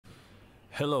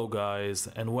Hello guys,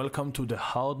 and welcome to the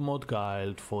hard mode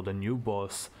guide for the new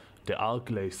boss, the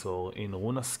Arch-Glacor in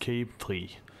RUNESCAPE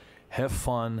 3. Have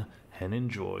fun and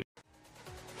enjoy.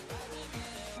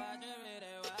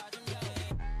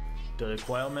 The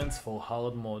requirements for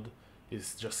hard mode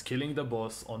is just killing the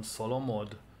boss on solo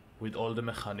mode with all the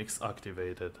mechanics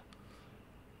activated.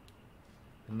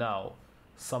 Now,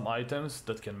 some items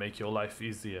that can make your life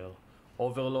easier.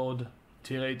 Overload,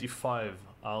 tier 85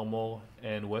 armor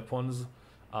and weapons,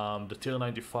 the tier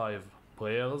 95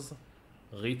 prayers,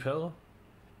 reaper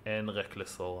and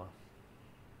reckless aura.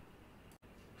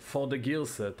 For the gear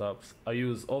setups, I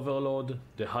use overload,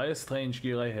 the highest range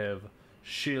gear I have,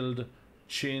 shield,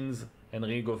 chins and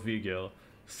ring of vigor.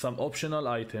 Some optional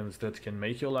items that can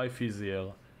make your life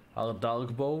easier are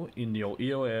dark bow in your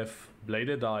EOF,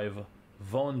 bladed dive,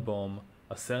 Von bomb,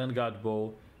 a Serengat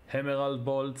bow, emerald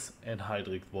bolts and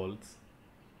hydric bolts.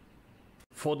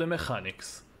 For the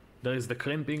mechanics, there is the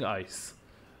crimping ice.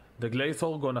 The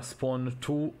Glacor gonna spawn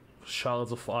 2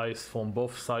 shards of ice from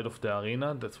both sides of the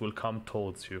arena that will come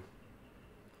towards you.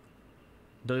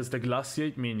 There is the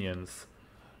glaciate minions.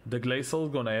 The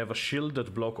Glacor gonna have a shield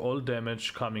that block all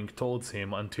damage coming towards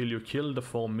him until you kill the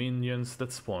 4 minions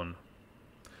that spawn.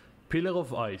 Pillar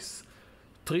of ice.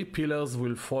 3 pillars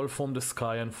will fall from the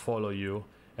sky and follow you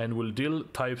and will deal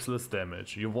typeless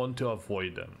damage. You want to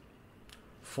avoid them.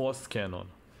 Frost cannon.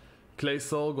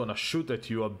 Glacor gonna shoot at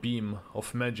you a beam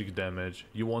of magic damage.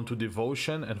 You want to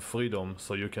devotion and freedom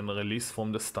so you can release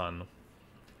from the stun.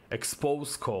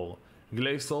 Expose core.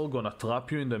 Glacor gonna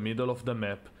trap you in the middle of the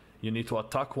map. You need to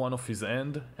attack one of his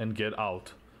end and get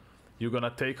out. You're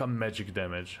gonna take a magic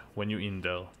damage when you're in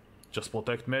there. Just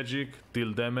protect magic,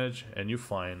 deal damage and you're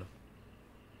fine.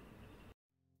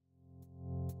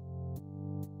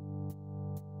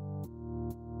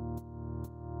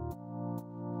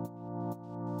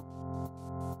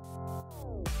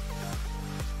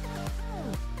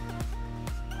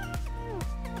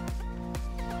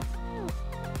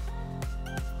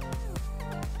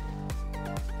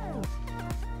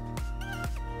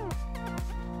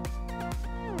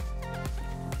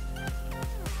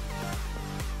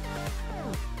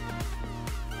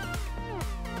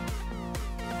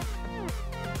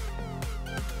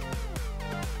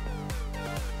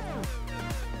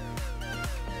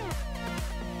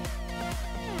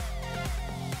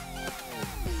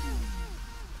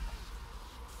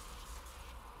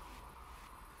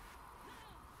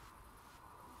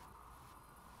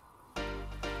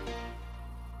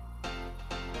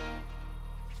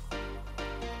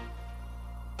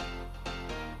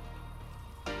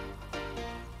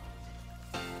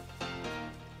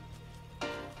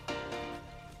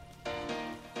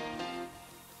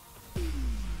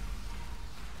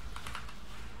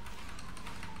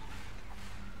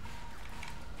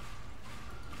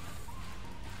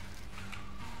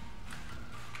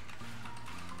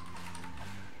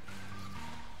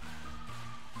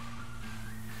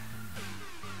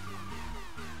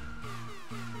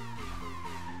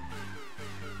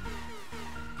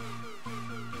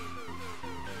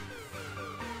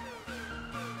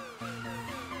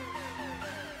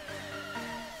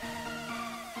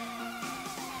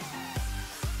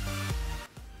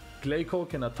 Glacor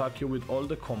can attack you with all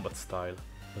the combat style,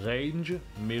 range,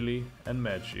 melee and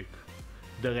magic.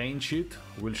 The range hit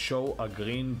will show a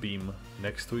green beam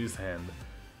next to his hand.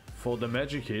 For the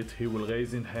magic hit he will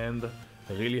raise his hand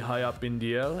really high up in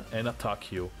the air and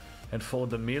attack you, and for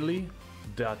the melee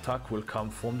the attack will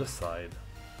come from the side.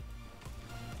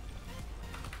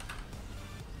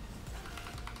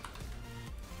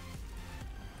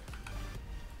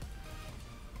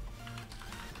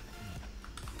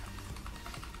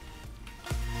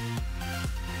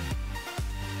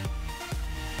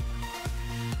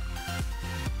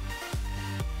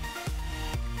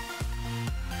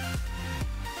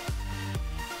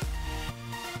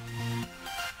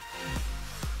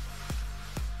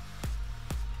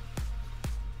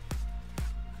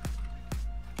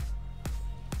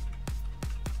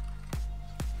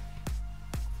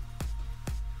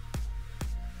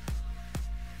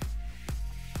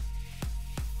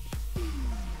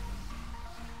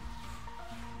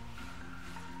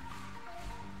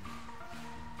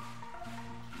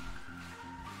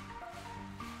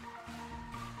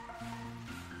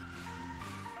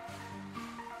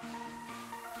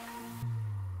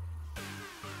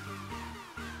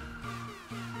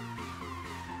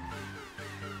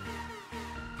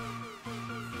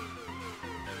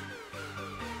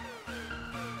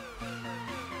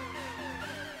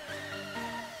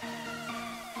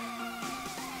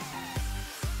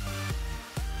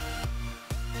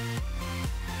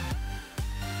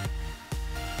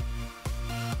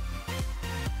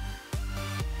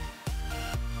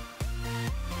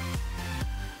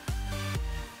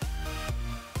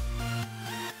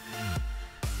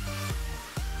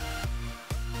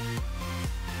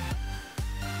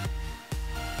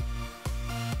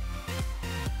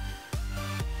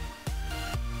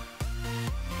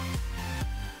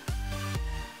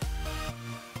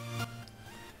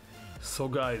 So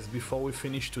guys, before we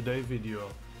finish today's video,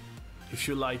 if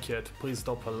you like it, please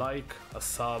drop a like, a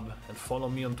sub, and follow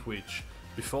me on Twitch.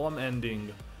 Before I'm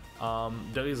ending,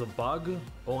 there is a bug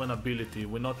or an ability,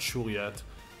 we're not sure yet,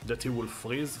 that it will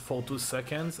freeze for 2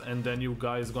 seconds and then you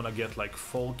guys gonna get like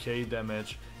 4k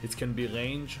damage. It can be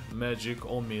range, magic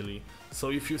or melee. So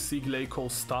if you see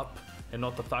Glacor stop and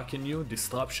not attacking you,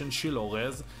 disruption, shield or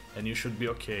res, and you should be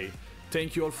okay.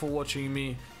 Thank you all for watching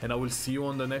me and I will see you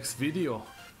on the next video.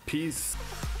 Peace.